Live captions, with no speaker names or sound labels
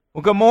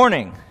Well, good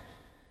morning.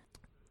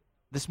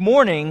 This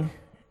morning,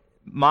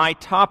 my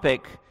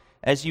topic,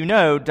 as you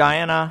know,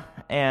 Diana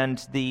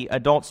and the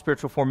Adult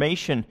Spiritual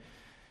Formation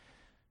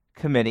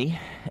Committee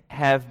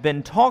have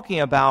been talking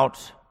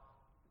about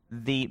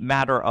the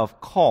matter of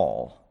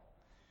call.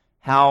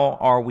 How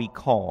are we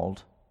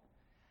called?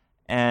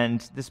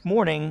 And this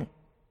morning,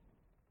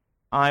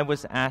 I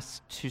was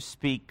asked to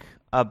speak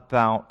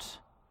about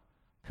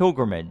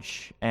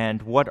pilgrimage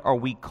and what are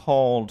we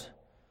called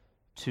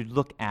to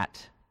look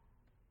at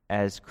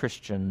as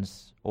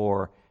Christians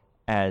or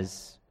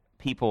as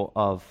people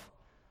of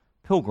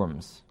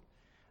pilgrims.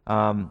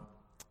 One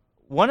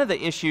of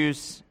the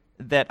issues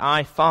that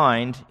I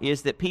find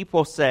is that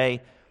people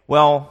say,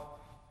 well,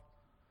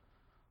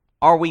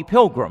 are we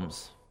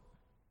pilgrims?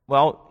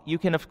 Well, you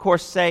can of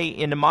course say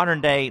in the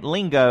modern day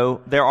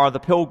lingo, there are the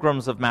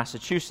pilgrims of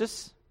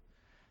Massachusetts.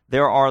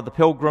 There are the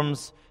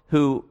pilgrims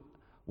who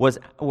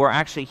were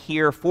actually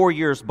here 4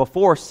 years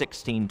before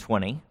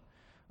 1620.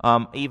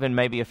 Even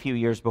maybe a few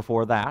years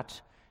before that,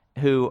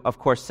 who, of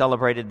course,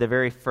 celebrated the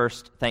very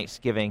first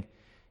Thanksgiving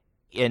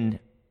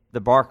in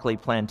the Barclay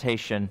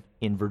Plantation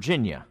in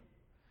Virginia.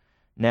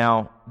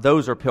 Now,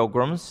 those are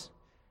pilgrims.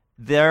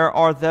 There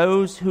are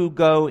those who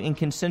go in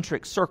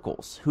concentric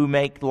circles, who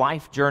make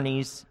life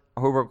journeys,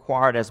 who are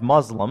required as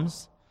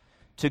Muslims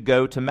to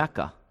go to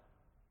Mecca.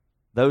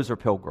 Those are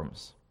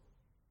pilgrims.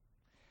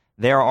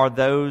 There are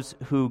those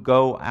who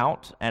go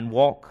out and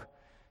walk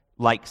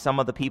like some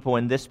of the people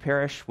in this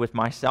parish with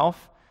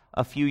myself.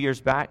 A few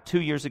years back,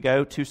 2 years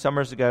ago, 2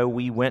 summers ago,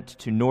 we went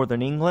to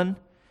northern England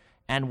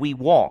and we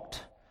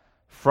walked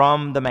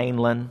from the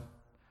mainland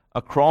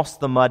across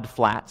the mud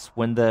flats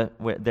when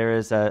there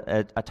is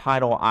a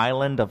tidal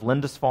island of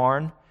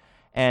Lindisfarne,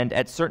 and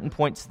at certain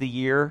points of the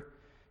year,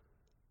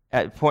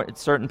 at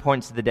certain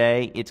points of the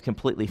day, it's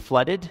completely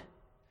flooded,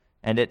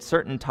 and at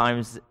certain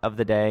times of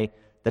the day,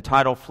 the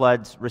tidal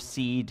floods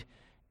recede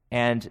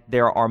and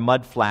there are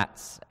mud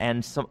flats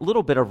and some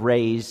little bit of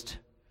raised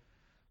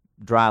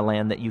dry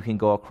land that you can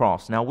go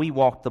across. Now, we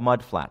walked the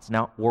mud flats.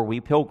 Now, were we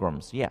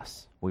pilgrims?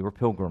 Yes, we were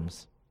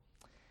pilgrims.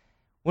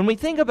 When we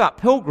think about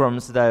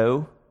pilgrims,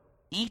 though,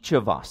 each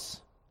of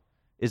us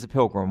is a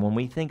pilgrim. When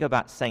we think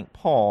about St.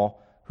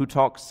 Paul, who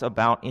talks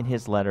about in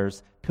his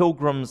letters,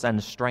 pilgrims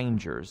and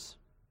strangers,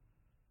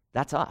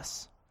 that's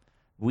us.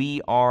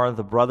 We are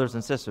the brothers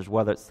and sisters,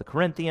 whether it's the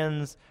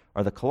Corinthians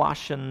or the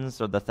Colossians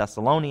or the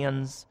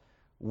Thessalonians.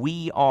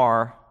 We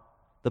are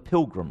the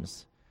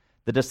pilgrims,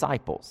 the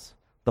disciples,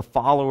 the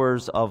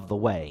followers of the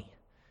way.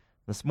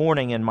 This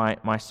morning in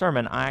my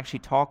sermon, I actually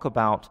talk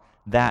about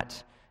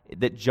that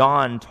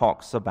John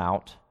talks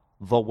about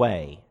the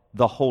way,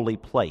 the holy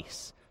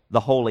place, the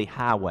holy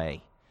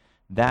highway,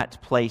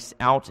 that place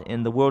out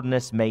in the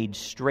wilderness made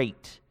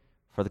straight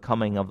for the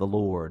coming of the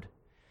Lord.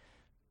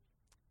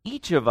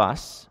 Each of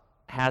us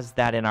has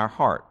that in our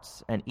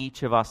hearts, and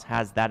each of us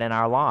has that in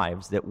our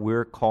lives, that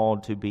we're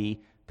called to be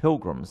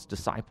pilgrims,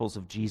 disciples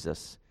of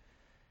Jesus.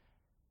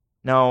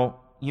 Now,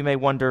 you may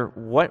wonder,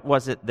 what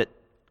was it that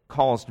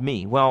caused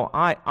me? Well,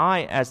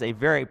 I as a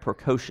very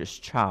precocious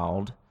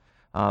child,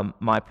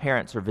 my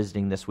parents are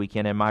visiting this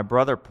weekend, and my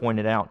brother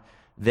pointed out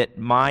that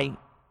my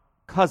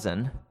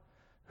cousin,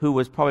 who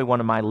was probably one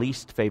of my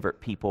least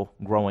favorite people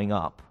growing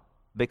up,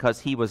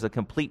 because he was a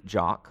complete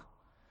jock,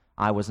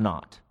 I was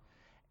not.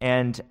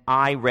 And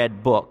I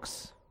read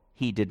books,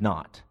 he did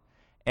not.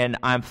 And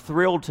I'm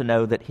thrilled to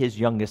know that his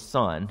youngest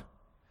son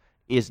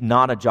is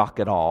not a jock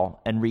at all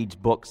and reads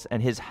books,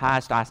 and his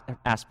highest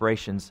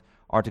aspirations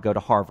are to go to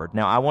Harvard.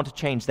 Now, I want to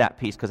change that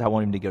piece because I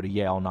want him to go to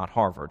Yale, not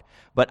Harvard.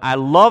 But I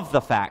love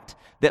the fact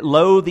that,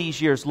 lo,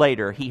 these years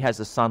later, he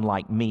has a son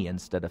like me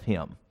instead of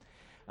him.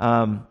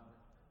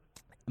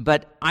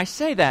 But I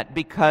say that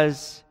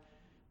because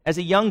as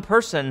a young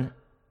person,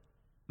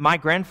 my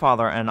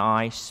grandfather and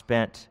I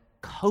spent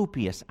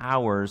copious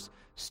hours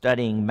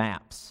studying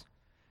maps,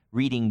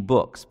 reading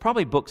books,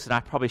 probably books that I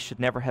probably should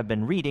never have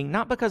been reading,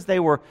 not because they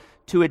were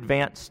too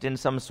advanced in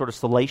some sort of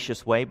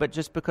salacious way, but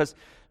just because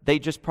they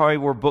just probably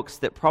were books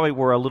that probably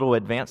were a little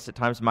advanced at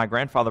times. My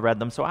grandfather read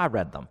them, so I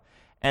read them.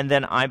 And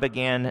then I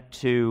began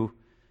to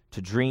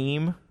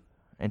dream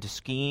and to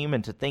scheme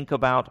and to think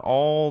about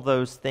all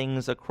those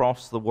things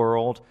across the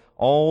world,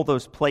 all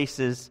those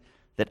places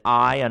that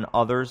I and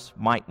others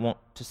might want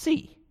to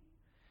see.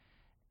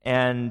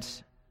 And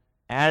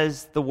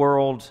as the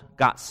world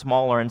got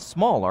smaller and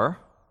smaller,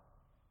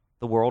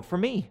 the world for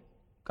me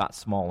got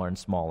smaller and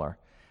smaller.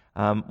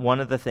 One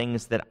of the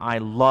things that I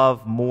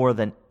love more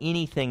than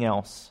anything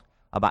else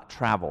about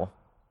travel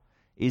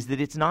is that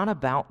it's not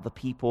about the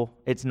people,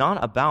 it's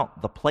not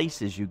about the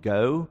places you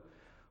go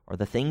or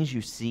the things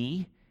you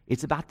see,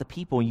 it's about the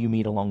people you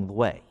meet along the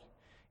way.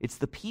 It's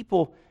the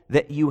people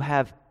that you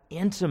have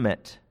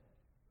intimate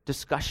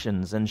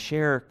discussions and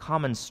share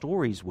common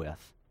stories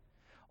with.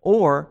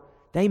 Or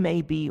they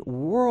may be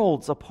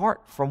worlds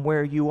apart from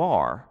where you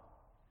are,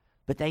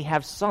 but they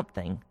have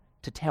something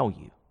to tell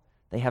you.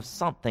 They have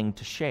something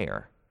to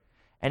share.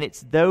 And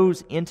it's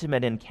those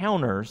intimate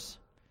encounters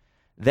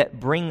that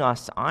bring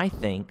us, I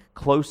think,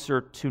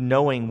 closer to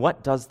knowing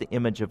what does the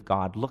image of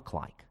God look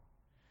like.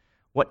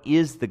 What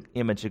is the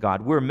image of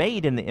God? We're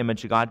made in the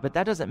image of God, but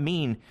that doesn't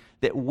mean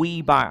that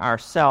we by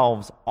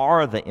ourselves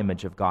are the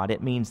image of God.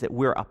 It means that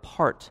we're a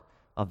part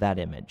of that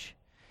image.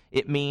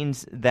 It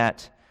means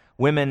that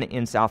women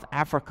in South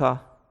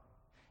Africa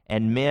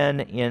and men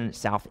in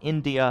South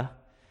India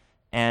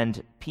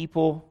and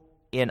people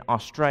in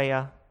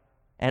Australia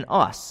and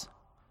us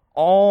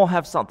all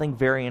have something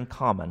very in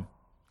common.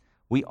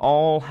 We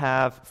all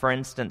have, for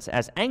instance,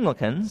 as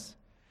Anglicans,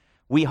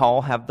 we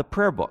all have the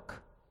prayer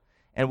book.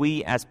 And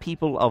we, as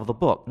people of the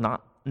book,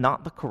 not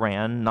the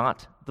Quran,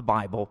 not the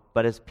Bible,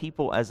 but as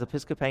people, as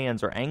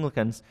Episcopalians or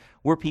Anglicans,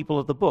 we're people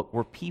of the book.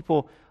 We're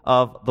people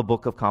of the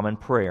Book of Common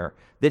Prayer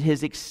that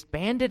has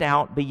expanded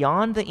out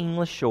beyond the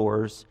English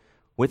shores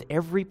with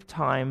every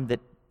time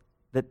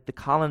that the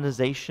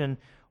colonization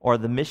or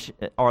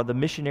the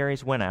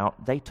missionaries went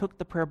out. They took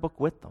the prayer book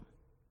with them.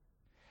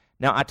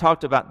 Now, I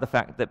talked about the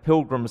fact that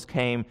pilgrims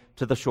came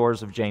to the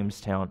shores of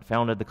Jamestown,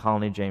 founded the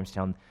colony of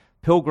Jamestown.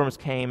 Pilgrims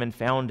came and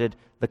founded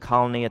the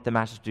colony at the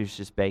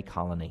Massachusetts Bay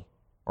Colony,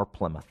 or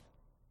Plymouth.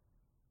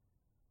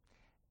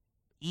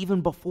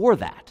 Even before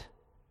that,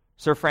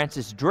 Sir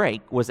Francis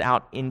Drake was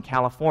out in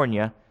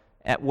California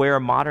at where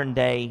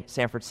modern-day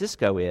San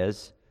Francisco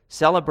is,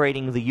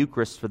 celebrating the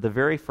Eucharist for the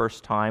very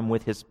first time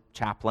with his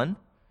chaplain,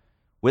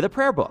 with a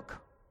prayer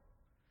book.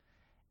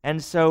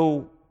 And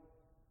so,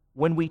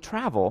 when we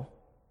travel,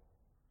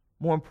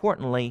 more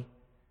importantly,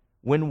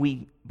 when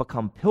we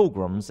become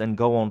pilgrims and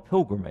go on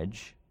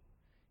pilgrimage,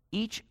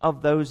 each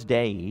of those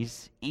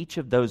days, each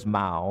of those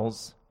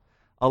miles,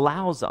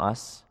 allows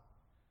us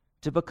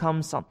to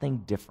become something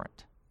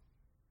different.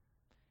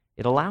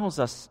 It allows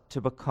us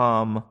to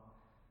become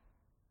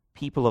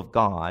people of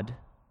God,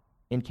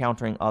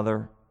 encountering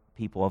other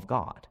people of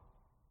God.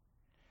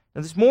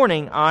 Now, this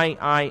morning,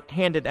 I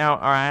handed out,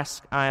 or I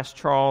asked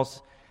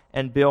Charles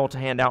and Bill to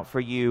hand out for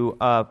you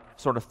a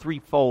sort of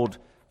threefold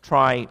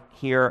try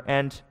here,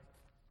 and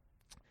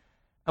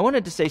I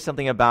wanted to say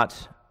something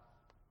about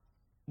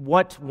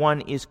what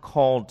one is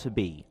called to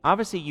be.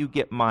 Obviously, you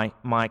get my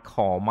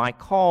call. My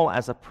call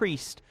as a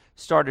priest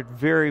started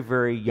very,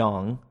 very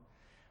young,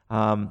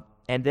 and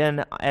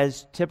then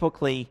as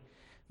typically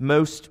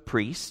most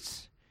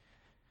priests,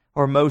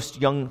 or most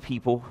young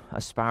people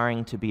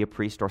aspiring to be a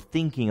priest or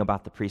thinking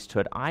about the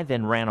priesthood, I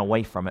then ran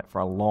away from it for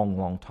a long,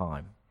 long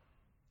time.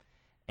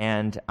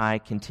 And I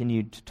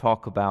continued to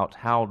talk about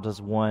how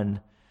does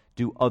one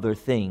do other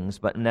things,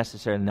 but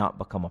necessarily not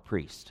become a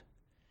priest.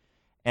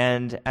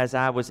 And as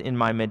I was in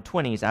my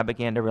mid-20s, I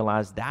began to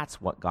realize that's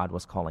what God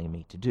was calling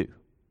me to do.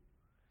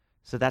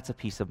 So that's a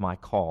piece of my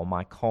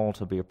call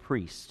to be a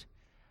priest.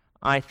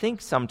 I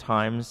think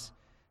sometimes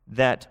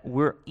that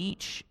we're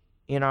each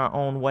in our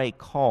own way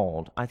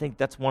called. I think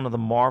that's one of the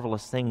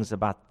marvelous things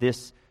about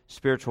this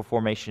spiritual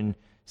formation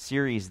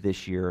series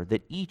this year,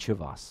 that each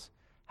of us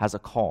has a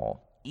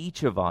call.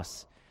 Each of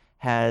us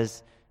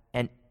has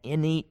an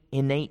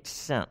innate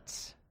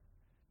sense,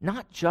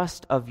 not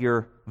just of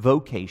your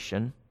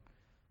vocation,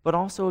 but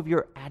also of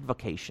your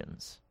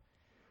advocations.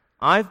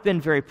 I've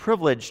been very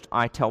privileged,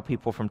 I tell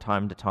people from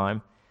time to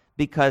time,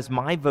 because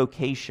my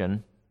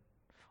vocation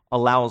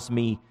allows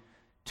me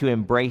to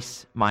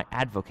embrace my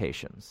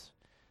advocations,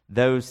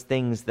 those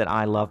things that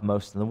I love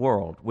most in the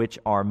world, which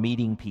are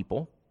meeting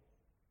people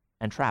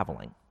and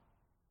traveling.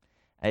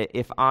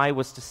 If I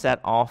was to set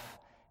off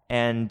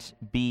and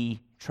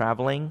be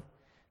traveling,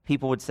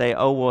 people would say,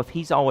 oh, well, if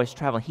he's always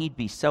traveling, he'd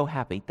be so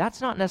happy.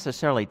 That's not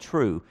necessarily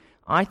true.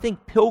 I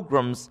think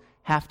pilgrims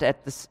have to,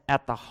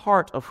 at the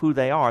heart of who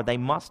they are, they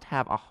must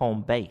have a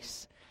home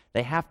base.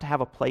 They have to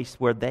have a place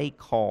where they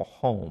call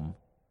home.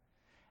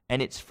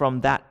 And it's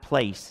from that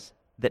place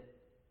that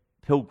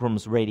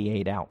pilgrims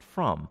radiate out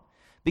from.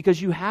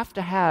 Because you have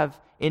to have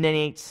an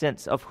innate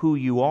sense of who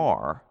you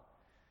are,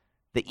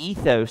 the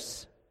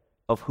ethos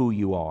of who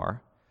you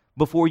are,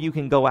 before you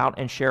can go out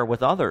and share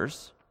with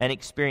others and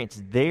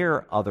experience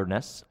their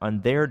otherness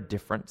and their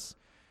difference.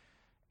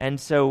 And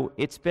so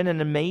it's been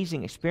an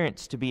amazing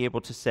experience to be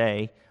able to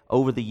say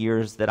over the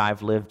years that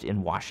I've lived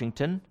in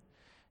Washington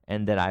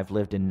and that I've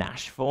lived in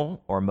Nashville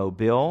or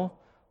Mobile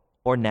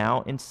or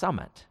now in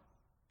Summit.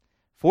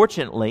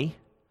 Fortunately,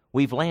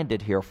 we've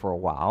landed here for a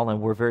while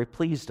and we're very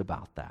pleased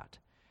about that.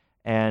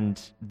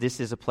 And this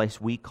is a place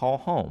we call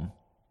home.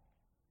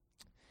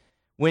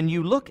 When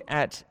you look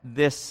at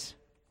this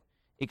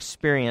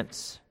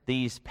experience,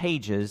 these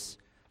pages,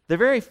 the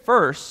very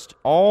first,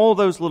 all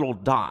those little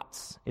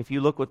dots, if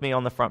you look with me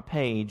on the front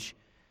page,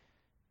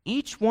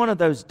 each one of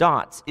those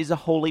dots is a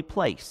holy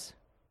place.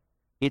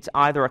 It's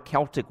either a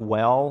Celtic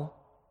well,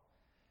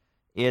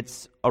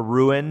 it's a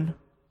ruin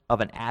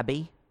of an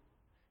abbey,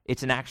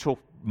 it's an actual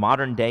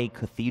modern-day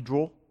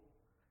cathedral.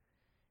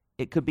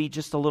 It could be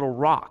just a little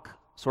rock,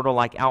 sort of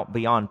like out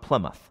beyond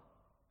Plymouth.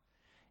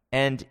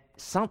 And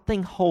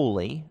something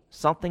holy,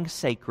 something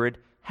sacred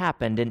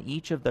happened in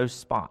each of those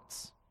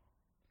spots.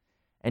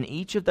 And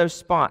each of those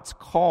spots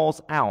calls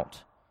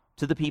out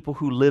to the people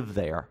who live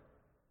there.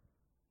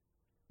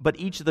 But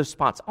each of those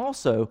spots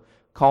also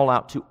call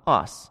out to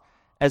us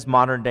as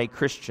modern-day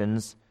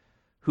Christians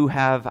who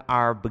have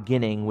our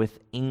beginning with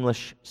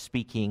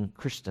English-speaking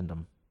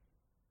Christendom.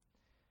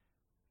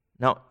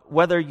 Now,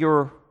 whether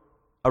you're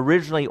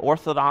originally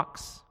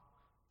Orthodox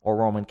or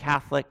Roman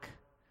Catholic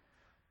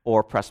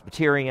or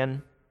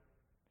Presbyterian,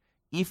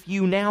 if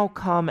you now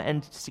come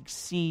and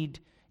succeed,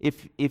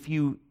 if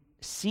you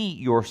see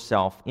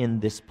yourself in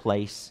this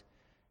place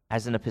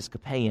as an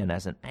Episcopalian,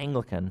 as an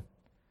Anglican,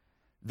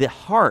 the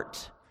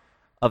heart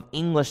of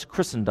English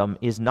Christendom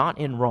is not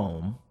in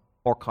Rome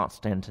or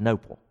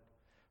Constantinople.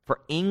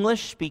 For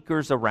English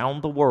speakers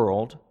around the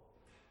world,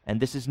 and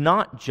this is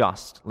not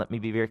just, let me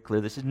be very clear,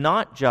 this is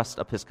not just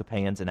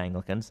Episcopalians and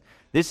Anglicans.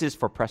 This is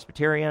for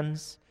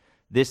Presbyterians.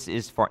 This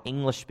is for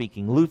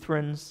English-speaking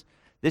Lutherans.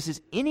 This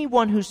is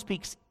anyone who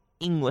speaks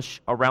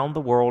English around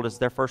the world as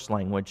their first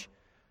language.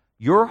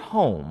 Your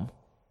home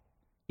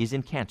is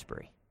in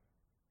Canterbury.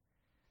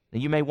 Now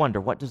you may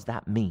wonder, what does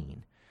that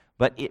mean?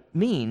 But it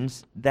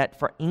means that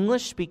for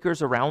English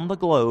speakers around the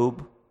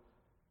globe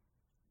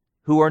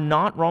who are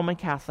not Roman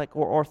Catholic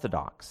or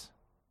Orthodox,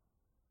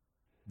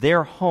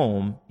 their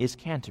home is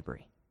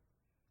Canterbury.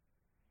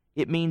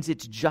 It means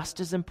it's just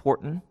as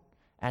important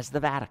as the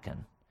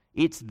Vatican.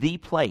 It's the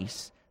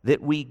place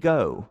that we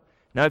go.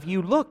 Now, if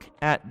you look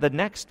at the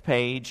next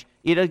page,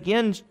 it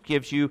again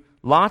gives you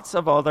lots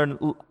of other,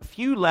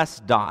 few less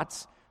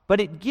dots, but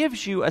it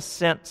gives you a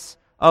sense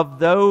of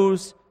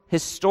those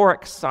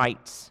historic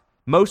sites,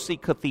 mostly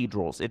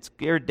cathedrals. It's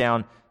geared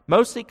down,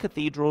 mostly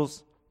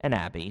cathedrals and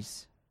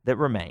abbeys that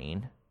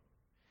remain.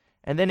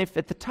 And then if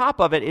at the top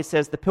of it, it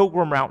says the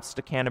pilgrim routes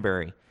to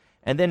Canterbury.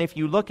 And then if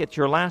you look at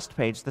your last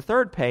page, the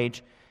third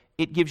page,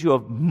 it gives you a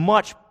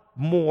much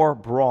more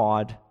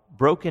broad,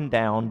 broken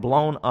down,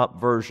 blown up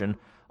version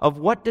of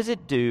what does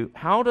it do,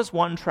 how does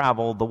one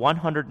travel the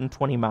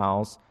 120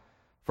 miles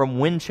from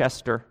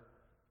Winchester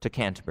to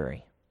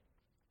Canterbury.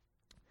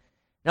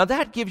 Now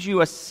that gives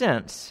you a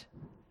sense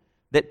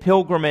that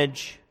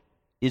pilgrimage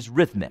is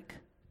rhythmic,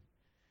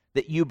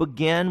 that you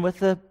begin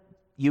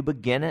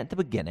at the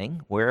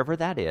beginning, wherever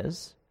that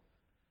is,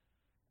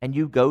 and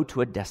you go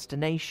to a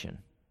destination.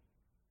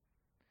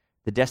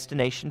 The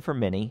destination for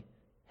many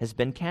has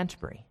been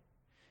Canterbury.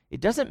 It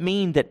doesn't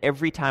mean that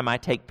every time I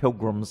take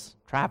pilgrims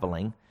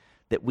traveling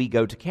that we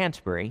go to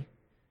Canterbury.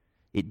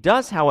 It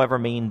does, however,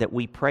 mean that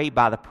we pray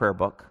by the prayer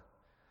book,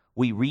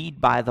 we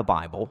read by the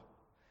Bible,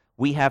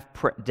 we have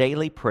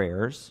daily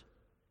prayers,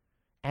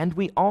 and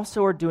we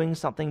also are doing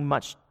something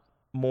much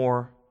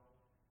more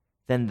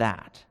than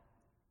that.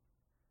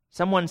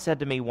 Someone said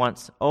to me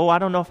once, I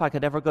don't know if I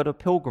could ever go to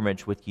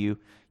pilgrimage with you.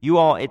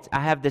 I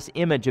have this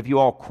image of you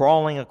all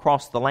crawling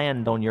across the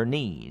land on your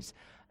knees.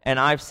 And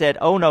I've said,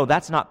 no,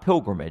 that's not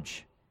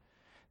pilgrimage.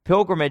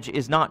 Pilgrimage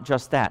is not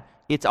just that.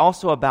 It's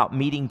also about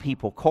meeting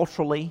people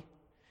culturally.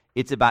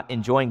 It's about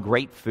enjoying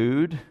great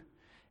food.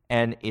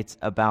 And it's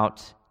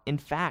about, in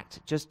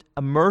fact, just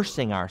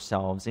immersing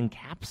ourselves,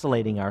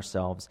 encapsulating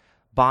ourselves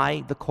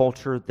by the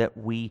culture that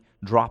we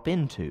drop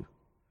into.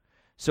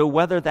 So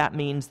whether that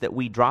means that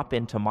we drop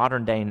into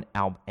modern-day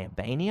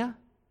Albania,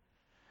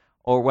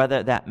 or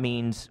whether that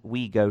means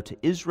we go to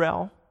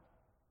Israel,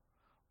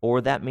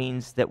 or that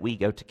means that we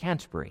go to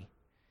Canterbury,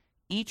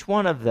 each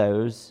one of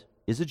those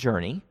is a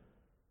journey,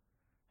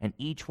 and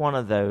each one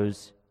of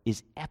those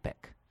is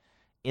epic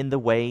in the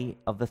way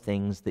of the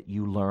things that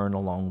you learn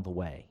along the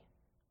way.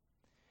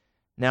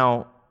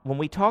 Now, when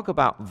we talk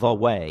about the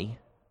way,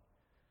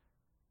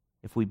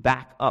 if we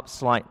back up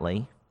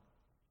slightly,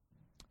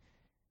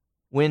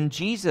 when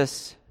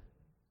Jesus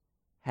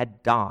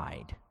had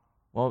died,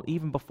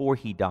 even before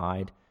he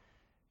died,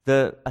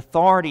 the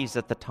authorities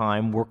at the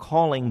time were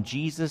calling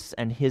Jesus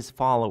and his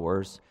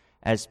followers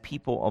as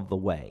people of the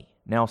way.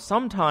 Now,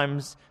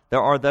 sometimes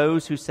there are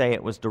those who say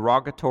it was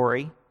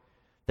derogatory.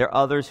 There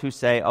are others who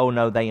say,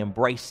 no, they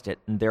embraced it,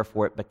 and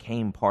therefore it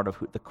became part of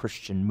the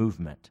Christian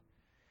movement.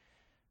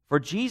 For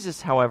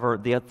Jesus, however,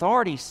 the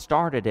authorities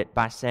started it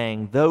by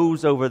saying,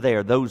 those over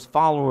there, those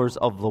followers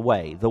of the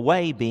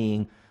way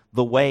being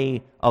the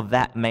way of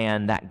that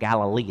man, that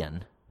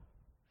Galilean,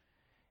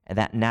 and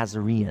that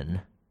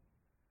Nazarene.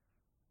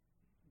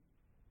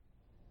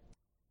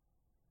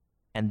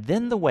 And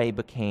then the way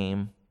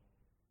became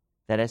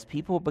that as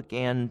people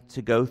began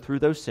to go through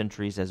those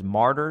centuries as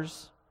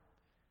martyrs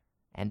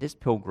and as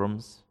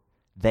pilgrims,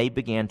 they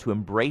began to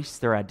embrace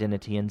their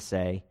identity and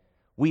say,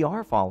 we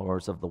are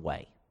followers of the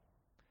way.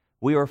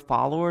 We are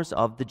followers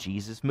of the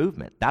Jesus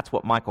movement. That's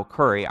what Michael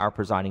Curry, our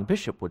presiding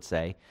bishop, would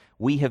say.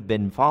 We have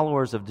been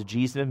followers of the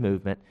Jesus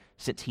movement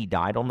since he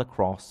died on the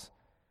cross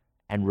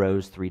and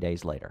rose 3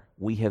 days later.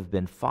 We have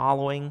been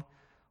following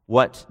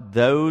what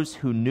those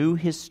who knew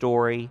his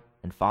story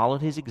and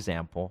followed his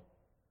example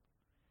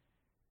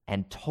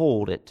and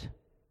told it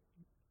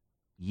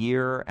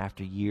year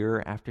after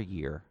year after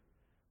year.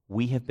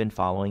 We have been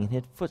following in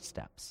his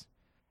footsteps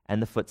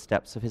and the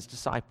footsteps of his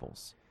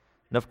disciples.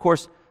 And of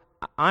course,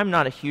 I'm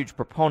not a huge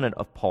proponent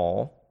of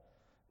Paul,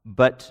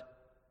 but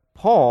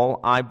Paul,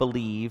 I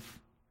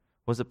believe,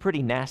 was a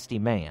pretty nasty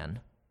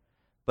man,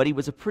 but he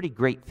was a pretty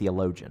great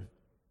theologian.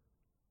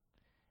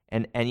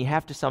 And you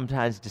have to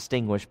sometimes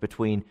distinguish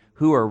between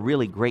who are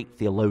really great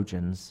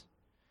theologians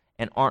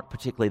and aren't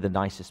particularly the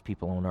nicest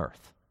people on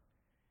earth.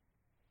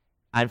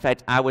 In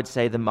fact, I would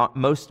say the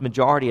most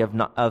majority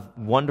of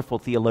wonderful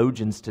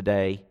theologians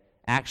today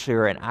actually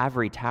are in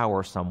ivory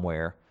tower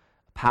somewhere,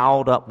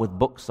 piled up with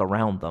books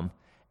around them.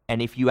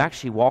 And if you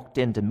actually walked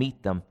in to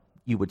meet them,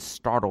 you would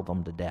startle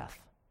them to death.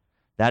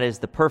 That is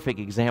the perfect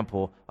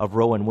example of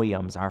Rowan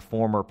Williams, our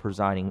former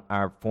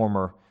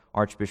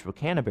Archbishop of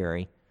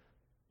Canterbury.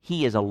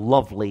 He is a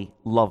lovely,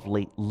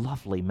 lovely,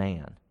 lovely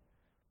man,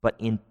 but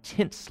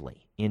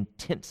intensely,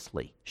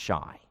 intensely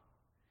shy.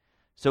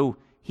 So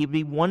he'd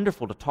be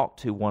wonderful to talk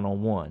to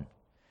one-on-one.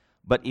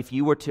 But if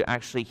you were to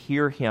actually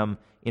hear him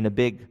in a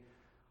big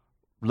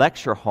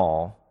lecture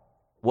hall,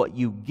 what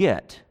you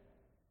get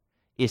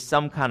is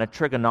some kind of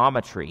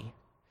trigonometry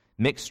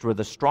mixed with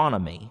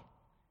astronomy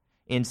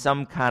in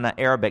some kind of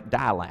Arabic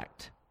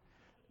dialect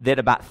that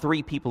about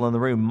 3 people in the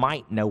room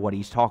might know what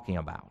he's talking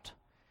about.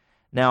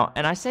 Now,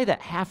 and I say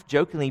that half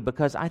jokingly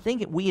because I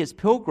think we as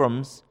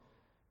pilgrims,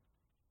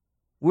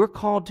 we're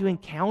called to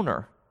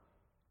encounter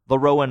the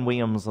Rowan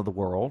Williams of the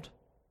world,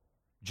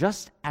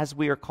 just as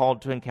we are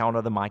called to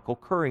encounter the Michael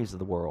Currys of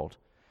the world.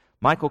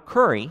 Michael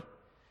Curry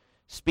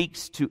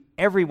speaks to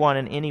everyone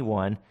and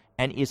anyone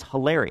and is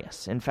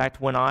hilarious. In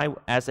fact, when I,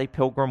 as a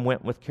pilgrim,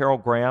 went with Carol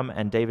Graham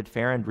and David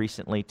Farrand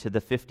recently to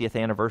the 50th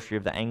anniversary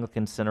of the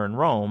Anglican Center in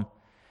Rome,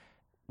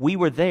 we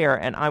were there,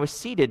 and I was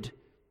seated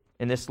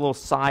in this little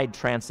side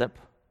transept,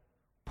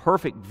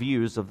 perfect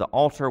views of the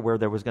altar where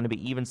there was going to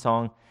be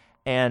evensong,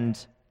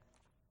 and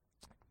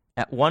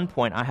at one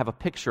point I have a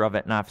picture of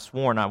it, and I've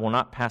sworn I will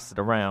not pass it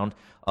around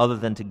other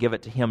than to give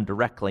it to him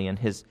directly,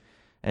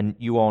 and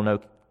you all know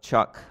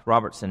Chuck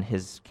Robertson,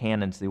 his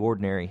Canon's the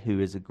Ordinary,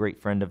 who is a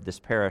great friend of this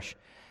parish,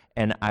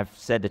 and I've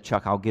said to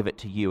Chuck, I'll give it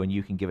to you and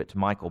you can give it to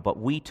Michael. But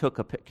we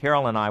took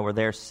Carol and I were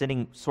there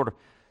sitting sort of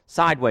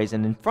sideways,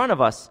 and in front of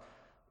us,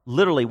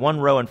 literally one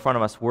row in front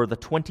of us, were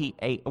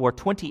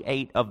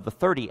 28 of the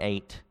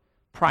 38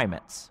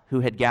 primates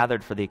who had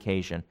gathered for the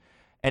occasion.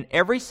 And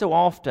every so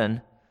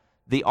often,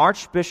 the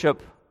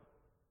Archbishop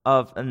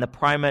and the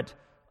primate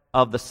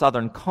of the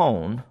Southern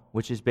Cone,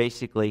 which is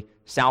basically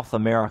South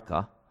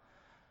America,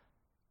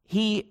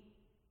 he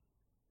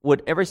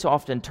would every so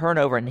often turn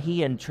over, and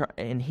he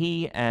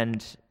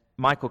and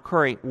Michael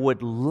Curry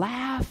would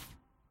laugh,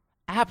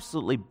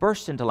 absolutely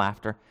burst into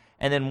laughter,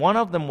 and then one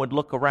of them would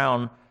look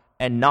around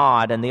and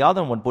nod, and the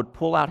other one would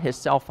pull out his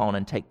cell phone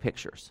and take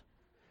pictures.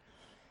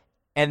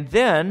 And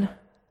then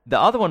the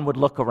other one would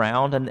look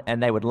around,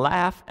 and they would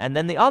laugh, and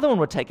then the other one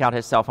would take out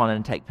his cell phone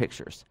and take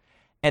pictures.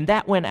 And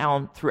that went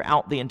on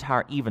throughout the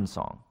entire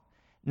evensong.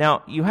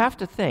 Now, you have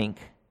to think,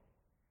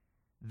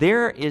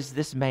 there is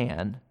this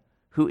man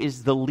who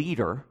is the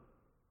leader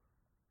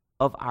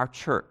of our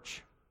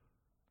church.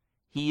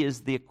 He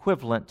is the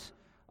equivalent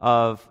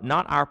of,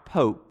 not our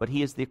Pope, but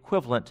he is the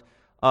equivalent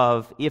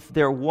of, if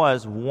there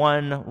was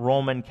one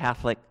Roman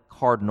Catholic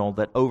cardinal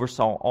that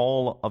oversaw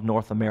all of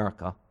North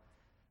America,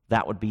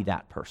 that would be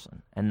that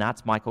person. And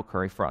that's Michael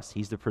Curry for us.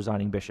 He's the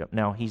presiding bishop.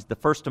 Now, he's the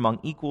first among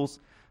equals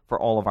for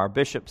all of our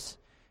bishops,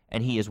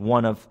 and he is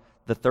one of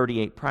the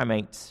 38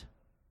 primates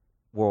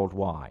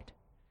worldwide.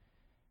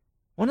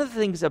 One of the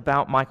things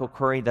about Michael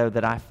Curry, though,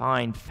 that I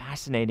find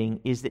fascinating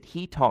is that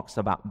he talks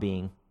about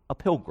being a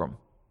pilgrim.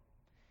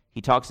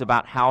 He talks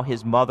about how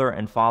his mother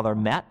and father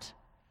met.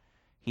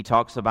 He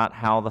talks about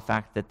how the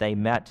fact that they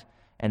met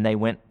and they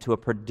went to a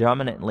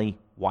predominantly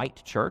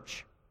white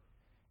church,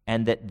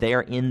 and that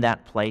there in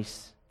that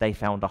place they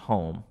found a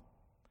home,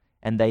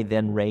 and they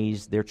then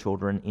raised their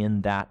children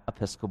in that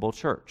Episcopal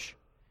church.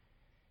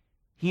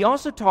 He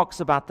also talks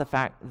about the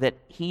fact that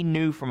he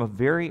knew from a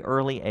very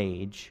early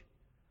age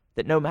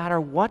that no matter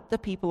what the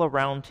people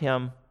around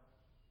him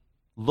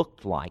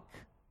looked like,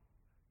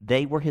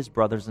 they were his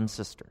brothers and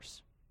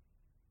sisters.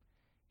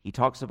 He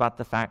talks about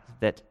the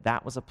fact that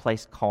that was a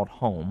place called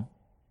home,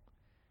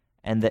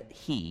 and that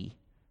he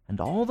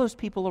and all those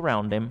people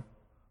around him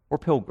were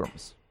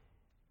pilgrims.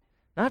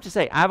 Now, I have to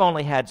say, I've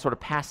only had sort of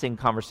passing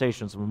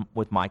conversations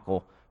with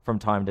Michael from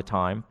time to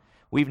time.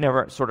 We've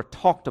never sort of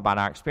talked about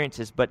our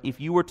experiences, but if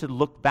you were to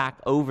look back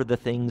over the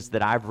things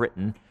that I've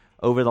written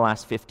over the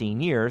last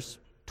 15 years,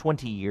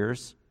 20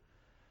 years,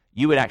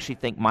 you would actually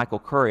think Michael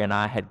Curry and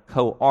I had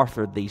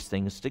co-authored these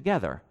things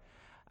together.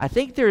 I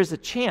think there is a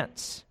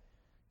chance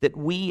that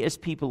we as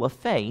people of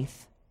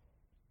faith,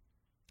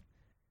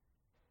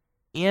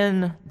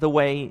 in the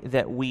way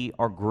that we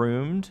are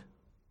groomed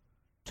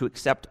to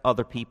accept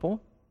other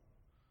people,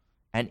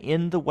 and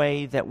in the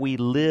way that we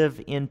live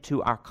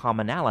into our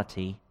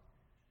commonality,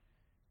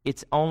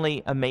 it's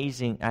only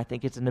amazing, I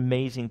think it's an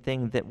amazing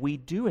thing that we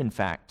do in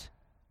fact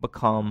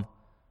become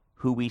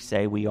who we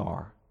say we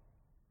are,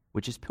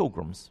 which is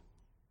pilgrims.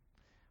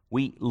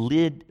 We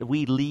lead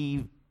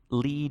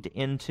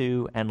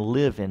into and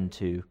live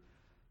into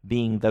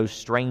being those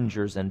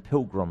strangers and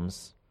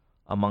pilgrims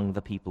among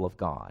the people of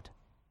God.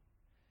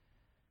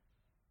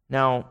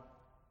 Now,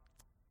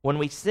 when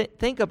we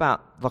think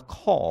about the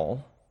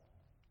call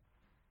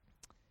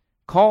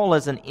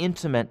is an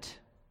intimate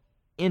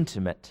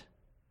intimate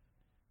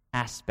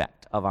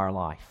aspect of our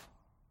life.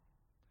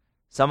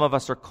 Some of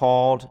us are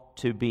called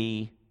to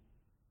be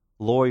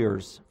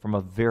lawyers from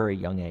a very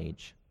young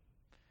age.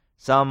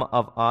 Some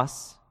of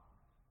us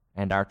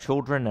and our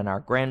children and our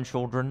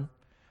grandchildren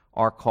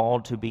are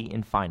called to be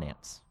in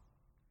finance.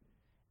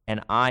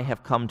 And I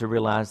have come to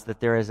realize that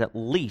there is at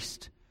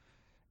least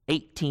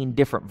 18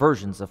 different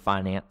versions of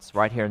finance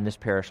right here in this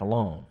parish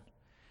alone.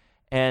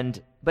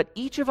 But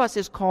each of us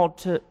is called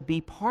to be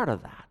part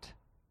of that.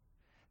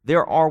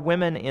 There are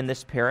women in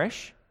this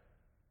parish,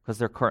 because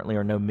there currently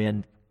are no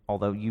men,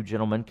 although you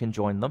gentlemen can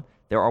join them.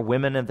 There are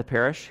women in the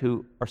parish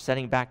who are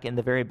sitting back in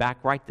the very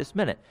back right this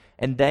minute,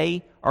 and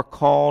they are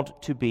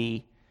called to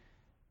be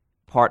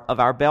part of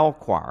our bell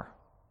choir.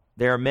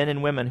 There are men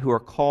and women who are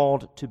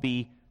called to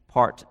be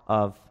part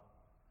of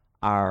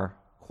our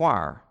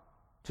choir,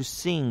 to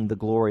sing the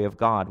glory of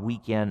God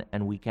week in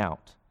and week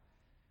out.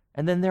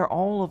 And then there are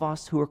all of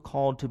us who are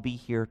called to be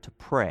here to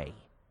pray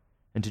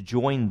and to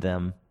join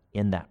them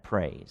in that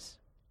praise.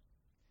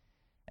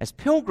 As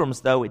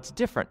pilgrims, though, it's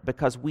different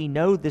because we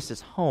know this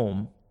is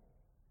home,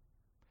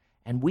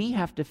 and we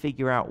have to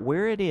figure out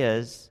where it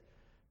is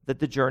that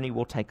the journey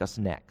will take us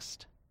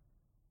next.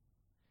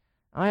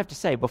 I have to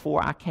say,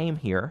 before I came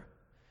here,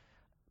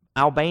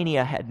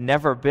 Albania had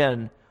never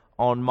been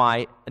on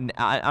my...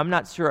 I'm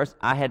not sure.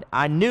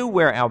 I knew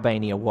where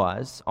Albania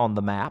was on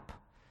the map,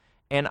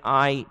 and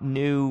I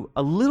knew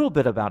a little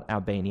bit about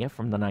Albania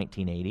from the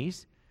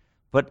 1980s,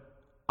 but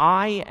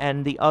I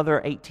and the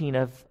other 18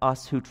 of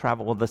us who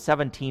traveled, the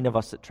 17 of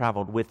us that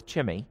traveled with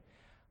Chimmy,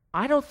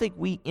 I don't think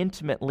we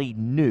intimately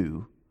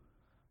knew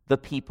the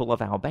people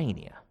of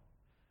Albania.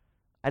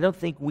 I don't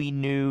think we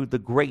knew the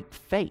great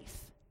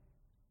faith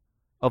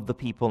of the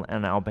people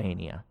in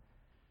Albania.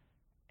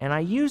 And I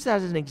use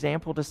that as an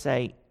example to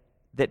say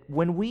that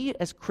when we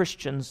as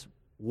Christians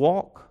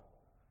walk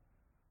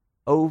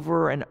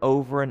over and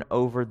over and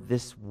over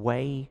this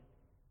way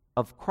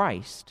of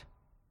Christ,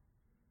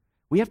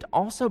 we have to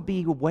also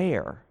be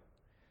aware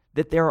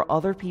that there are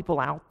other people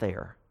out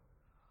there,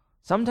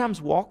 sometimes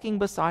walking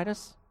beside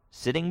us,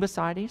 sitting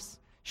beside us,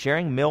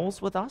 sharing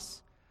meals with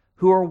us,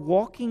 who are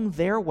walking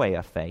their way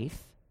of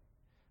faith,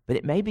 but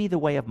it may be the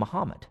way of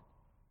Muhammad,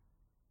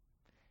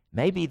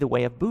 may be the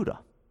way of Buddha.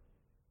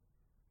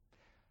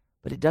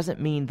 But it doesn't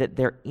mean that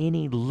they're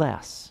any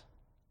less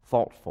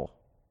thoughtful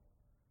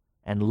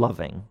and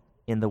loving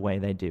in the way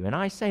they do. And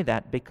I say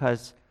that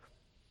because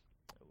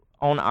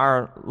on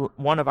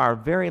one of our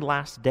very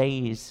last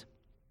days,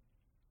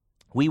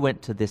 we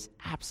went to this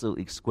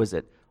absolutely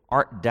exquisite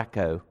Art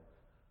Deco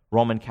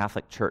Roman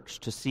Catholic church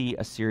to see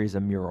a series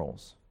of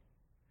murals.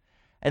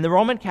 And the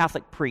Roman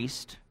Catholic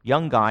priest,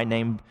 young guy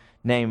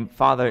named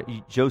Father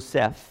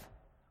Joseph,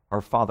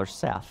 or Father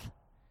Seth,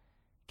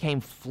 came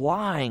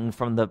flying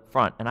from the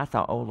front, and I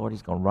thought, oh Lord,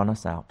 he's going to run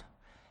us out.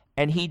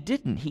 And he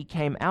didn't. He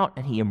came out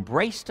and he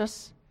embraced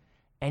us,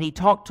 and he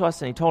talked to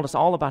us, and he told us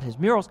all about his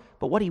murals.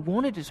 But what he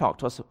wanted to talk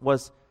to us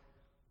was,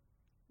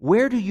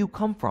 where do you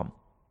come from?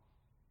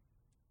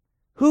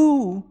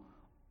 Who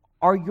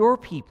are your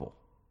people?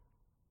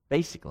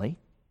 Basically,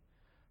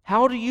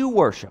 how do you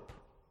worship?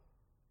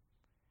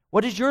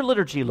 What does your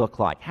liturgy look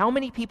like? How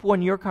many people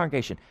in your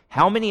congregation?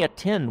 How many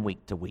attend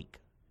week to week?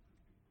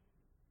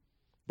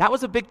 That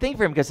was a big thing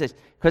for him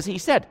because he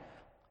said,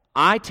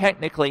 I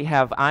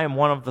am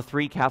one of the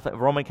 3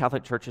 Roman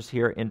Catholic churches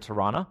here in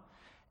Tirana,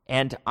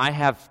 and I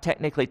have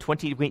technically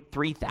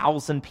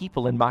 23,000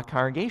 people in my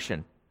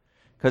congregation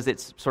because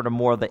it's sort of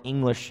more the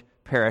English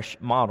parish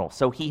model.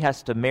 So he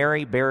has to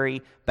marry,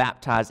 bury,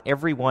 baptize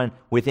everyone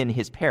within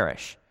his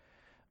parish.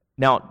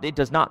 Now, it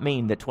does not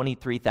mean that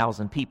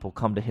 23,000 people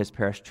come to his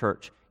parish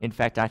church. In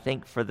fact, I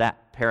think for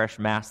that parish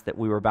mass that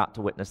we were about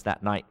to witness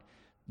that night,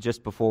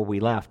 just before we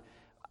left,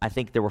 I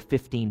think there were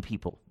 15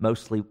 people,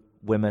 mostly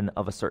women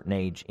of a certain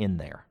age in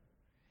there.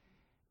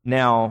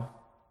 Now,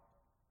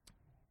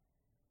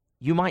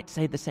 you might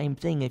say the same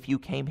thing if you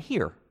came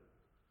here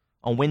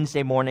on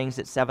Wednesday mornings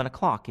at 7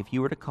 o'clock. If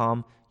you were to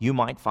come, you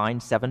might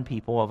find 7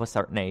 people of a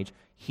certain age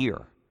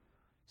here,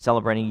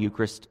 celebrating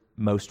Eucharist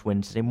most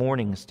Wednesday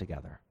mornings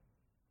together.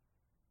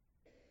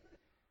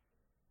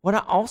 What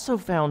I also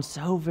found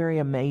so very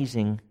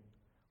amazing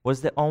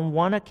was that on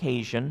one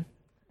occasion,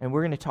 and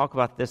we're going to talk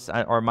about this,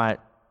 or my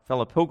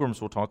fellow pilgrims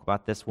will talk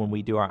about this when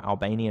we do our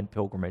Albanian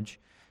pilgrimage,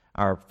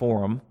 our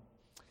forum.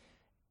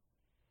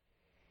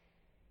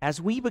 As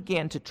we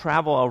began to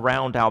travel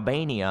around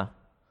Albania,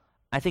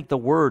 I think the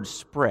word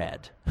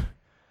spread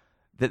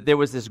that there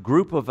was this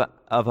group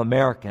of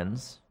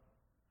Americans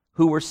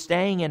who were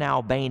staying in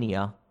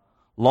Albania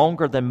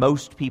longer than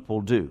most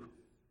people do.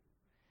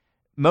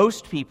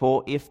 Most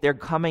people, if they're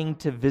coming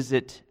to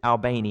visit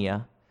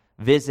Albania,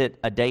 visit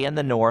a day in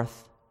the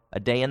north, a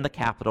day in the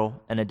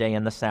capital, and a day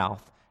in the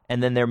south,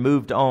 and then they're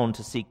moved on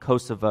to see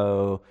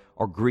Kosovo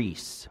or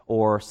Greece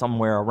or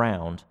somewhere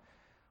around.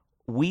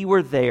 We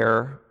were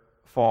there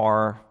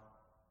for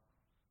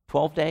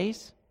 12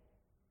 days,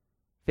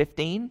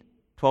 15,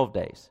 12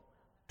 days,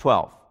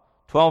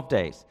 12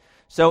 days.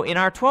 So in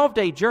our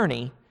 12-day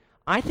journey,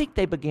 I think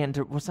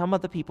some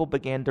of the people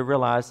began to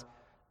realize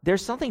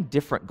there's something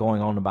different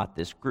going on about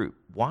this group.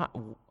 Why?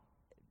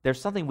 There's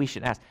something we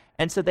should ask.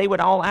 And so they would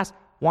all ask,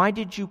 why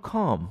did you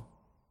come?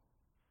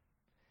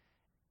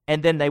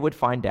 And then they would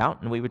find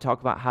out, and we would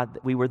talk about how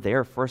we were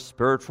there for a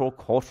spiritual,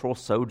 cultural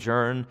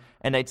sojourn.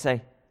 And they'd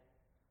say,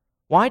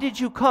 why did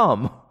you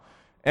come?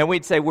 And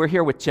we'd say, we're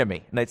here with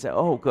Jimmy. And they'd say,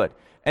 oh, good.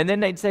 And then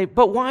they'd say,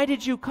 but why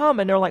did you come?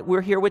 And they're like,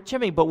 we're here with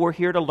Jimmy, but we're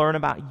here to learn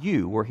about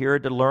you. We're here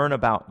to learn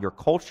about your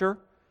culture.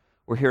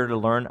 We're here to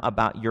learn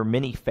about your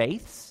many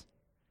faiths.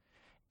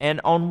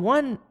 And on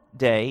one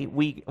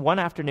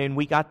afternoon,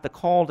 we got the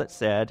call that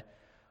said,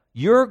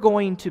 you're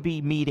going to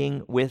be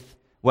meeting with,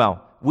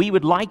 we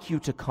would like you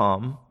to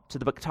come to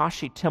the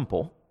Bektashi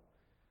Temple,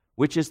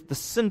 which is the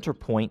center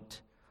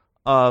point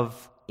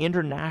of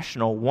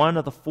one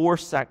of the 4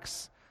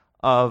 sects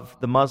of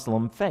the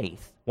Muslim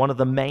faith. One of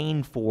the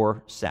main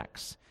 4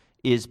 sects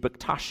is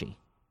Bektashi.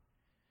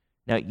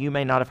 Now, you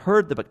may not have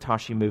heard the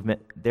Bektashi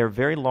movement. They're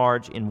very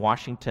large in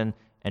Washington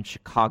and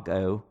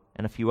Chicago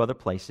and a few other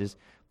places,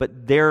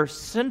 but their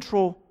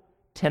central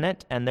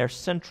tenet and their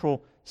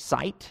central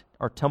site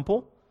or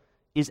temple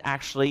is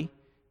actually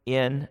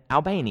in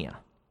Albania.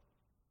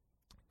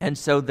 And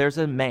so there's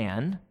a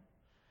man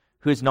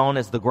who is known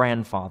as the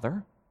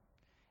grandfather,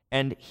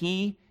 and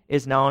he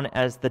is known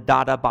as the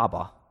Dada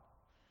Baba.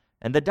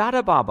 And the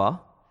Dada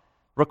Baba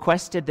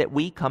requested that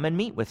we come and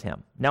meet with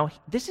him. Now,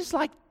 this is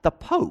like the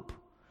Pope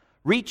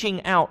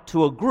reaching out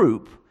to a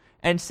group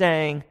and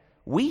saying,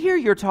 we hear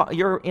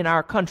you're in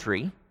our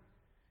country,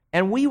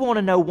 and we want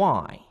to know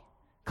why.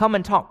 Come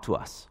and talk to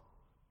us.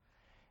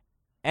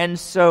 And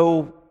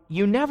so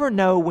you never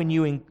know when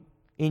you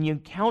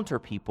encounter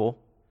people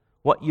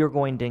what you're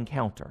going to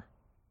encounter.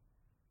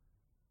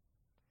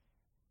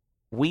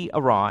 We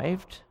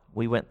arrived,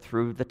 we went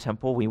through the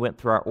temple, we went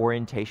through our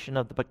orientation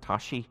of the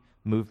Bektashi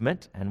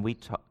movement, and we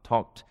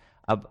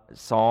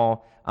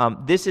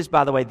this is,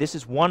 by the way, this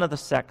is one of the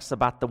sects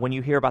when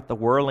you hear about the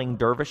whirling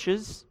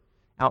dervishes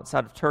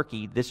outside of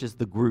Turkey, this is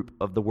the group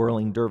of the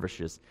whirling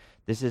dervishes.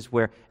 This is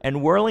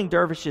and whirling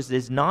dervishes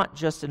is not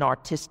just an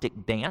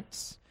artistic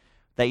dance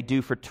they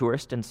do for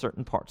tourists in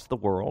certain parts of the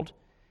world.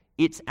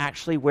 It's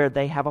actually where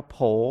they have a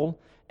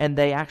pole and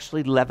they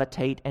actually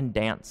levitate and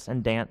dance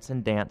and dance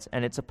and dance,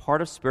 and it's a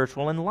part of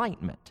spiritual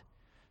enlightenment.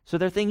 So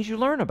there are things you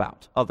learn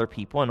about other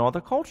people and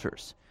other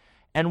cultures.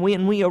 And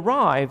when we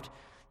arrived,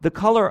 the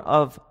color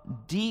of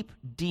deep,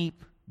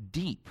 deep,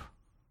 deep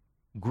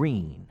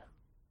green,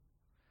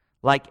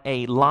 like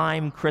a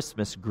lime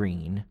Christmas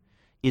green,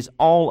 is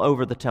all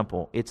over the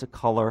temple. It's a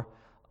color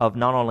of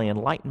not only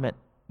enlightenment,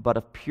 but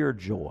of pure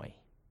joy.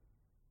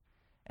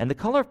 And the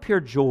color of pure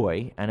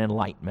joy and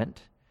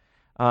enlightenment,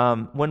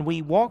 when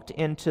we walked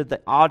into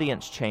the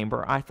audience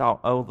chamber, I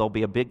thought, there'll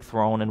be a big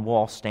throne and we'll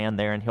all stand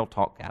there and he'll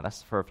talk at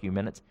us for a few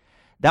minutes.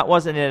 That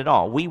wasn't it at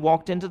all. We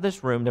walked into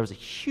this room. There was a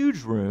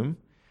huge room.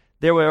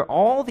 There were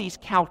all these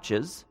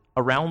couches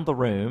around the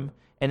room,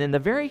 and in the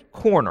very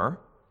corner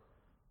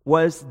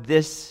was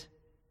this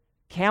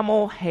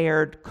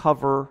camel-haired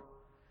cover,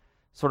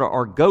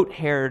 or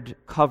goat-haired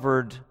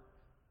covered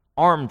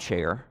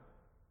armchair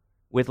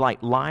with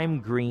like lime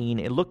green.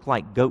 It looked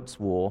like goat's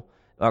wool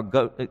or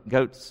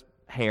goat's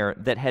hair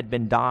that had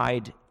been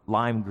dyed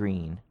lime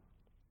green.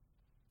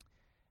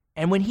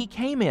 And when he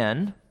came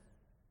in,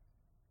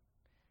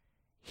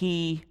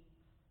 he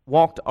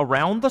walked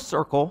around the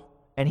circle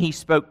and he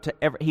spoke to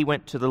he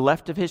went to the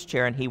left of his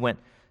chair and he went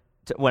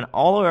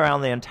all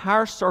around the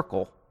entire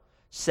circle,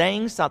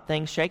 saying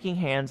something, shaking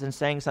hands and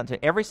saying something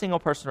to every single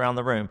person around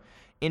the room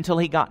until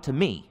he got to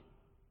me.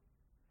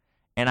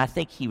 And I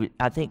think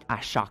I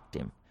shocked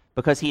him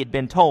because he had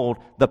been told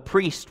the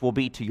priest will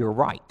be to your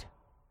right.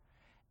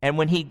 And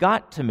when he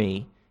got to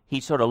me, he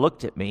sort of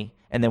looked at me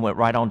and then went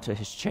right on to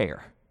his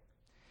chair.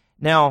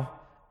 Now,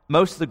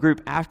 most of the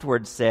group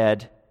afterwards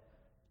said,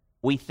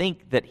 we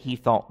think that he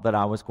thought that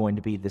I was going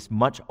to be this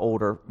much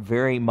older,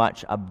 very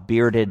much a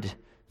bearded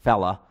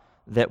fella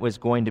that was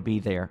going to be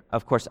there.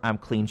 Of course, I'm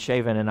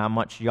clean-shaven and I'm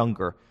much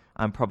younger.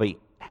 I'm probably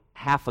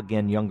half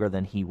again younger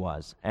than he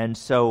was. And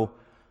so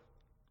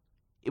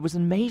it was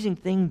an amazing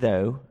thing,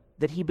 though,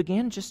 that he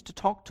began just to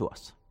talk to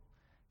us,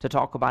 to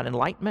talk about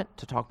enlightenment,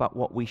 to talk about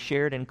what we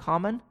shared in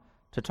common,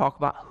 to talk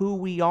about who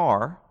we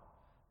are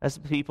as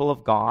the people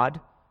of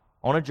God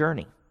on a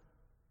journey.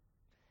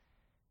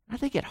 I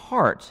think at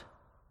heart,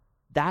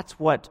 that's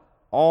what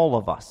all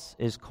of us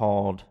is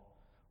called,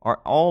 or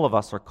all of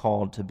us are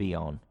called to be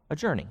on, a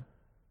journey.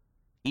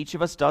 Each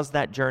of us does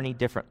that journey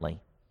differently.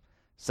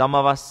 Some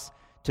of us,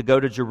 to go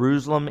to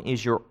Jerusalem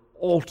is your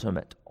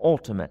ultimate,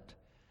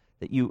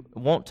 that you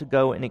want to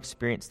go and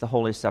experience the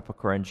Holy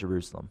Sepulchre in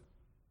Jerusalem.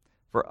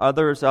 For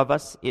others of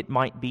us, it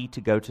might be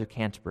to go to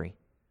Canterbury.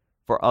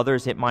 For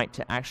others, it might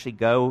to actually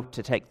go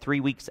to take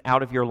 3 weeks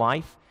out of your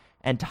life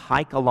and to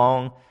hike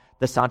along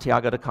the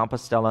Santiago de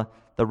Compostela,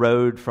 the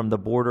road from the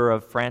border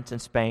of France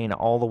and Spain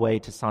all the way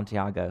to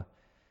Santiago.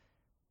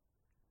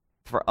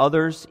 For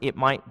others, it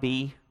might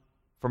be,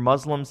 for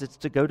Muslims, it's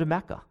to go to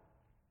Mecca.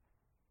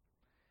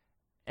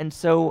 And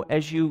so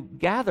as you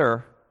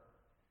gather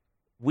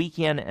week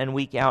in and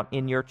week out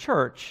in your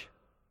church,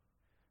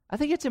 I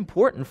think it's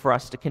important for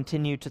us to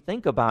continue to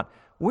think about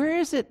where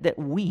is it that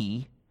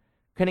we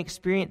can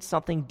experience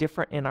something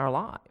different in our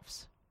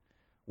lives?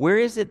 Where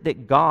is it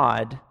that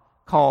God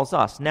calls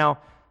us? Now,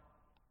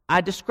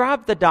 I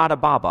described the Dada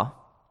Baba.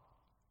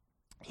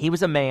 He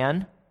was a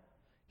man.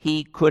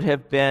 He could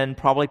have been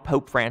probably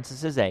Pope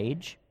Francis's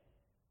age.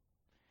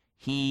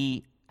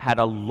 He had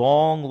a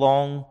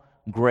long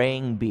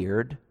graying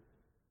beard.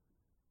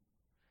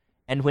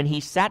 And when he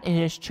sat in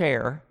his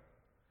chair,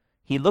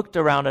 he looked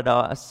around at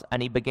us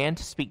and he began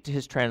to speak to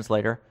his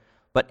translator.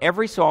 But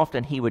every so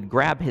often he would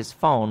grab his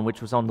phone,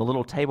 which was on the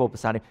little table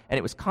beside him, and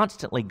it was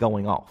constantly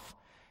going off.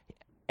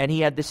 And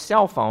he had this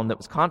cell phone that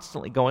was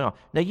constantly going off.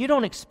 Now, I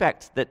don't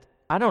expect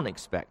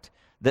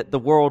that the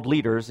world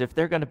leaders, if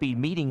they're going to be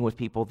meeting with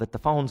people, that the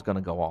phone's going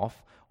to go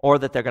off, or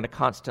that they're going to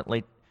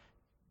constantly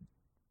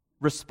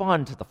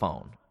respond to the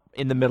phone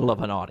in the middle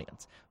of an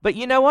audience. But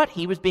you know what?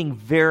 He was being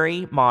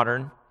very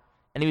modern,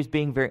 and he was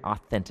being very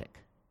authentic.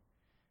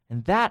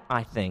 And that,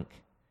 I think,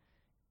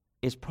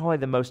 is probably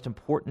the most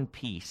important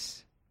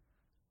piece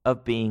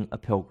of being a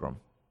pilgrim.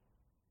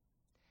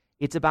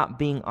 It's about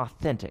being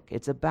authentic.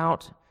 It's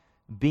about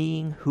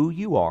being who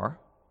you are,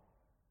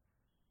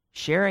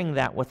 sharing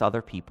that with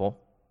other people,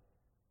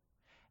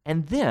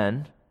 and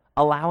then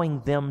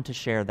allowing them to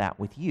share that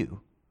with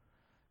you,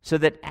 so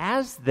that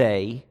as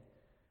they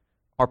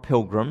are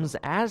pilgrims,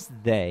 as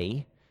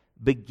they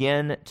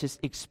begin to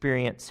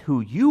experience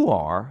who you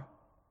are,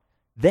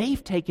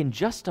 they've taken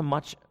just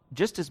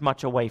as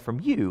much away from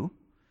you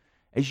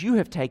as you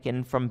have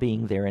taken from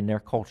being there in their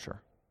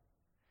culture.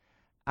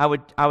 I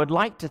would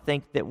like to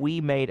think that we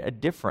made a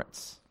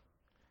difference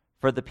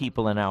for the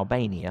people in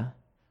Albania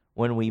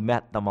when we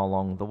met them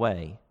along the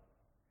way.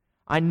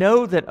 I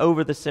know that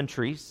over the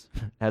centuries,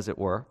 as it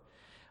were,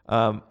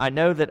 I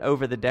know that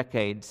over the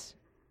decades,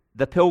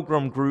 the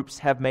pilgrim groups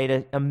have made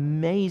an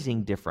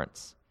amazing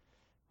difference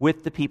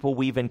with the people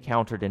we've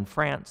encountered in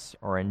France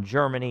or in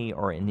Germany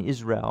or in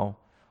Israel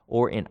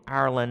or in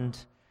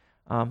Ireland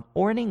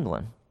or in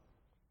England.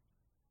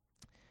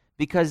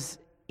 Because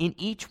in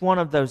each one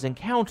of those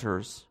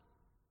encounters,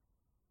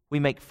 we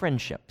make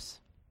friendships.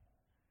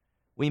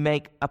 We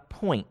make a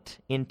point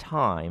in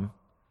time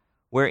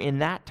where in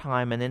that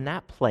time and in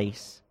that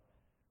place,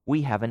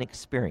 we have an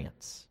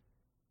experience.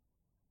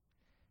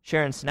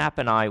 Sharon Snapp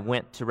and I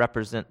went to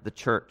represent the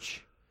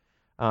church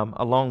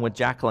along with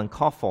Jacqueline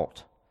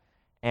Koffolt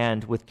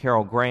and with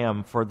Carol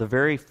Graham for the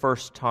very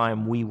first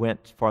time we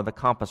went for the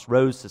Compass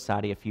Rose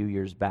Society a few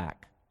years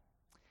back.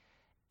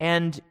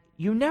 And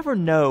you never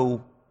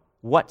know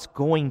what's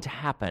going to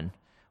happen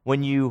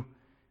when you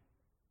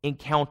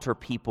encounter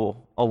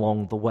people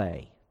along the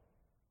way.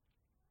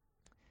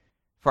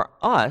 For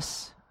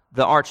us,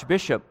 the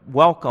Archbishop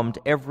welcomed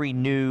every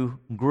new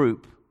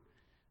group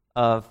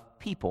of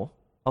people,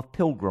 of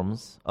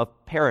pilgrims,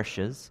 of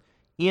parishes,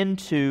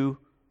 into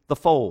the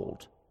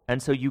fold.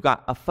 And so you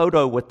got a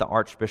photo with the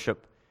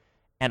Archbishop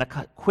and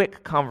a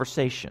quick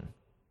conversation.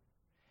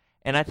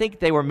 And I think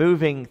they were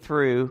moving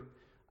through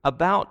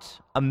about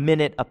a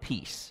minute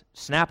apiece.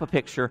 Snap a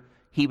picture,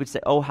 he would say,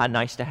 "Oh, how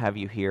nice to have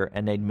you here,"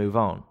 and they'd move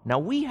on. Now,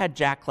 we had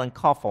Jacqueline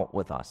Koffolt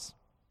with us.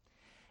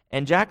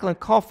 And Jacqueline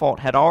Koffolt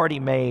had already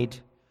made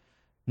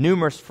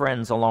numerous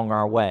friends along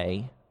our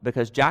way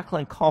because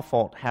Jacqueline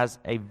Koffolt has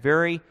a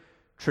very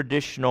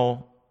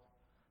traditional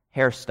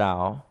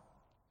hairstyle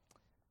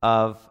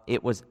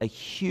it was a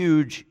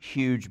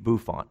huge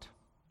bouffant.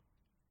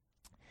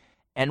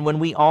 And when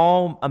we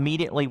all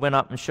immediately went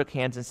up and shook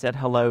hands and said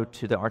hello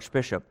to the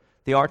Archbishop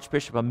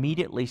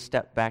immediately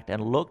stepped back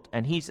and looked,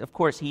 and he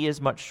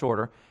is much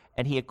shorter,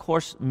 and he, of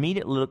course,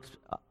 immediately looked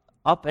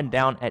up and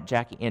down at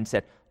Jackie and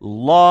said,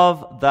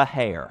 "Love the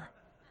hair."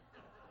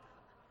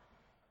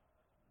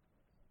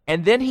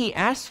 And then he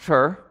asked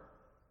her,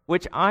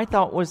 which I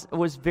thought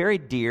was very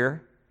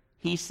dear,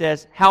 he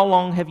says, "How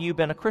long have you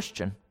been a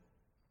Christian?"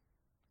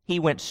 He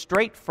went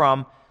straight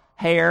from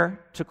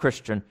hair to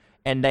Christian,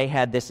 and they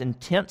had this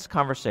intense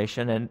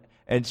conversation,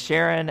 and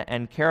Sharon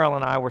and Carol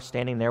and I were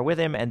standing there with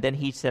him, and then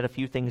he said a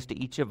few things to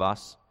each of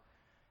us.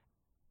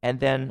 And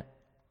then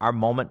our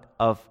moment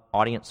of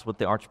audience with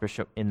the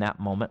Archbishop in that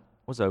moment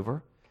was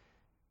over,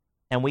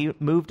 and we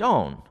moved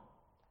on.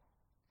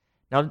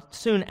 Now,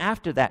 soon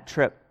after that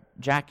trip,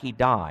 Jackie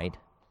died.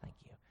 Thank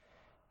you.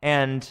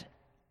 And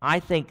I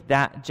think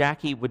that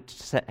Jackie would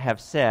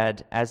have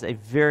said, as a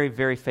very,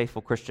 very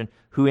faithful Christian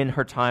who in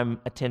her time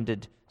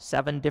attended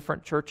 7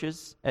 different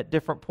churches at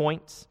different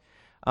points,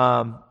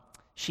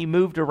 she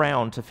moved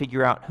around to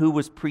figure out who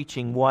was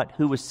preaching what,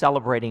 who was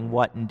celebrating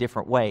what in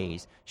different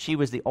ways. She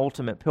was the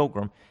ultimate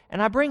pilgrim.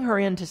 And I bring her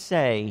in to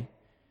say,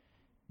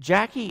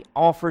 Jackie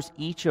offers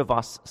each of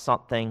us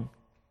something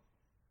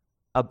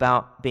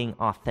about being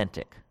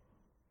authentic.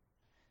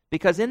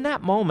 Because in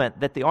that moment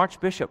that the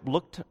Archbishop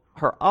looked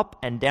her up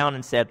and down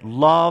and said,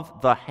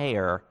 "Love the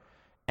hair,"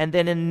 and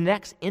then in the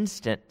next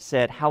instant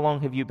said, "How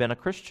long have you been a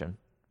Christian?"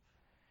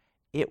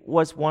 It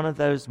was one of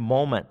those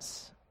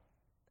moments,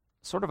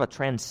 sort of a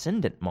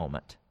transcendent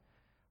moment,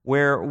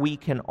 where we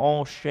can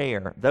all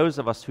share. Those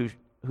of us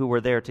who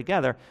were there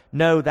together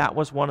know that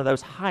was one of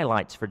those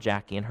highlights for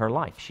Jackie in her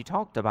life. She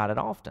talked about it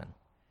often.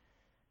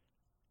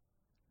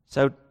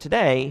 So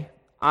today,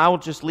 I'll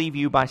just leave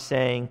you by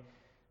saying,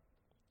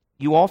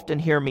 you often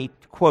hear me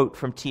quote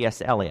from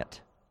T.S.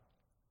 Eliot.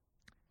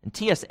 And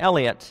T.S.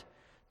 Eliot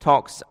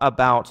talks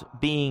about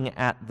being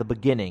at the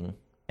beginning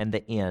and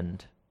the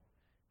end.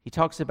 He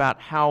talks about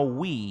how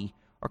we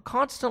are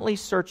constantly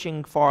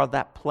searching for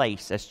that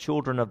place as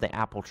children of the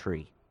apple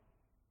tree.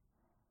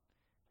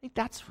 I think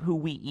that's who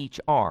we each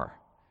are,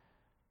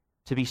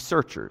 to be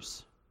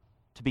searchers,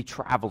 to be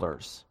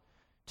travelers,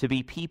 to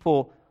be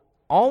people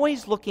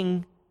always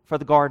looking for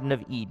the Garden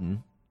of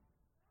Eden.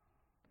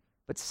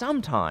 But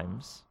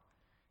sometimes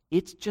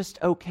it's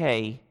just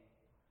okay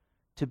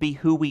to be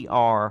who we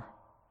are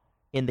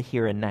in the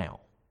here and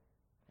now.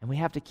 And we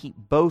have to keep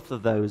both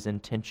of those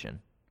in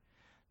tension.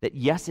 That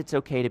yes, it's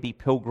okay to be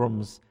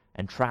pilgrims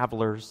and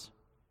travelers,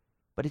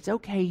 but it's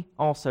okay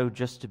also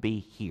just to be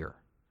here,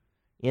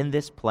 in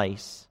this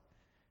place,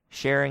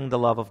 sharing the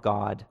love of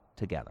God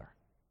together.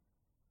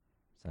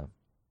 So,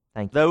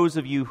 thank you. Those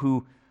of you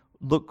who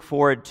look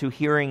forward to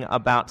hearing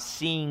about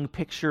seeing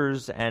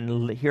pictures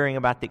and hearing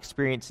about the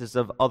experiences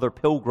of other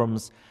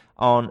pilgrims,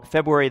 on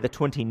February the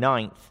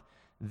 29th,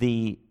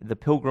 the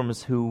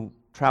pilgrims who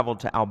traveled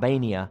to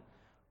Albania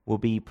will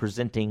be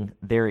presenting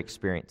their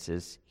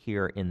experiences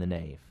here in the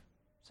nave.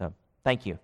 So, thank you.